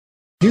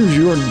Here's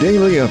your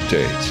daily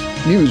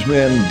updates.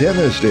 Newsman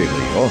Dennis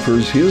Daily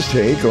offers his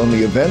take on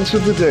the events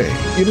of the day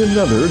in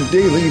another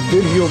daily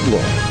video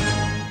blog.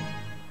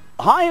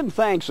 Hi and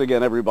thanks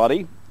again,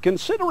 everybody.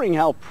 Considering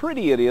how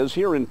pretty it is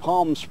here in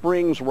Palm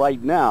Springs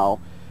right now,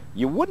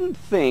 you wouldn't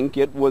think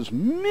it was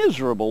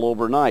miserable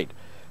overnight.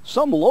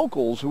 Some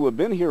locals who have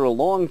been here a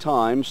long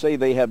time say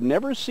they have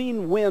never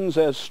seen winds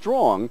as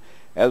strong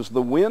as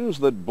the winds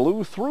that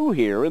blew through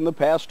here in the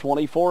past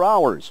 24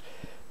 hours.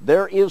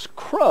 There is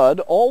crud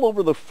all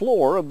over the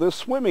floor of this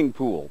swimming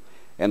pool,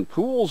 and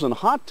pools and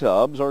hot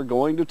tubs are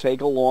going to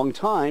take a long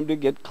time to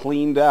get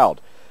cleaned out.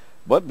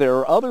 But there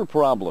are other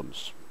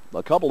problems.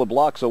 A couple of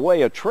blocks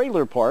away, a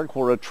trailer park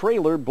where a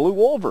trailer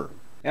blew over.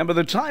 And by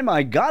the time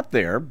I got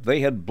there,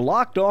 they had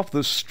blocked off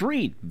the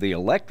street. The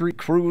electric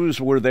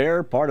crews were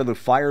there, part of the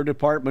fire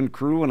department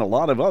crew, and a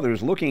lot of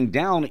others looking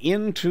down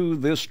into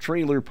this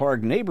trailer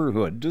park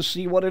neighborhood to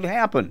see what had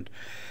happened.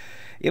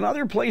 In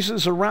other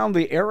places around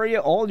the area,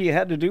 all you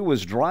had to do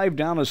was drive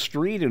down a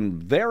street,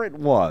 and there it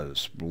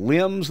was.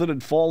 Limbs that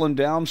had fallen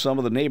down, some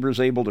of the neighbors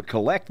able to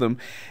collect them.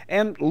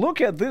 And look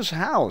at this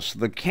house.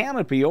 The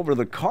canopy over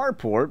the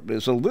carport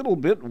is a little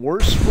bit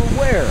worse for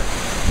wear.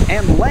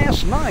 And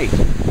last night,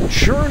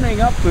 churning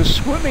up the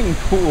swimming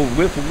pool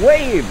with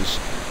waves.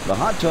 The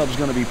hot tub's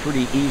going to be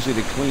pretty easy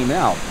to clean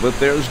out, but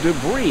there's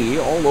debris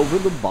all over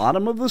the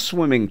bottom of the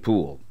swimming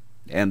pool.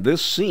 And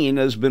this scene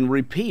has been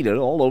repeated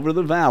all over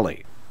the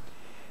valley.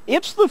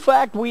 It's the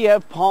fact we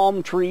have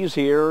palm trees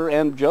here,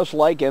 and just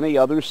like any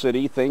other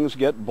city, things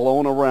get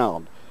blown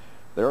around.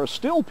 There are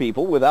still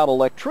people without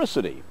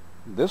electricity.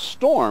 This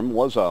storm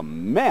was a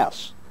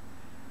mess.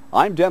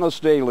 I'm Dennis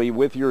Daily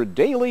with your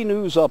daily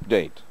news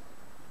update.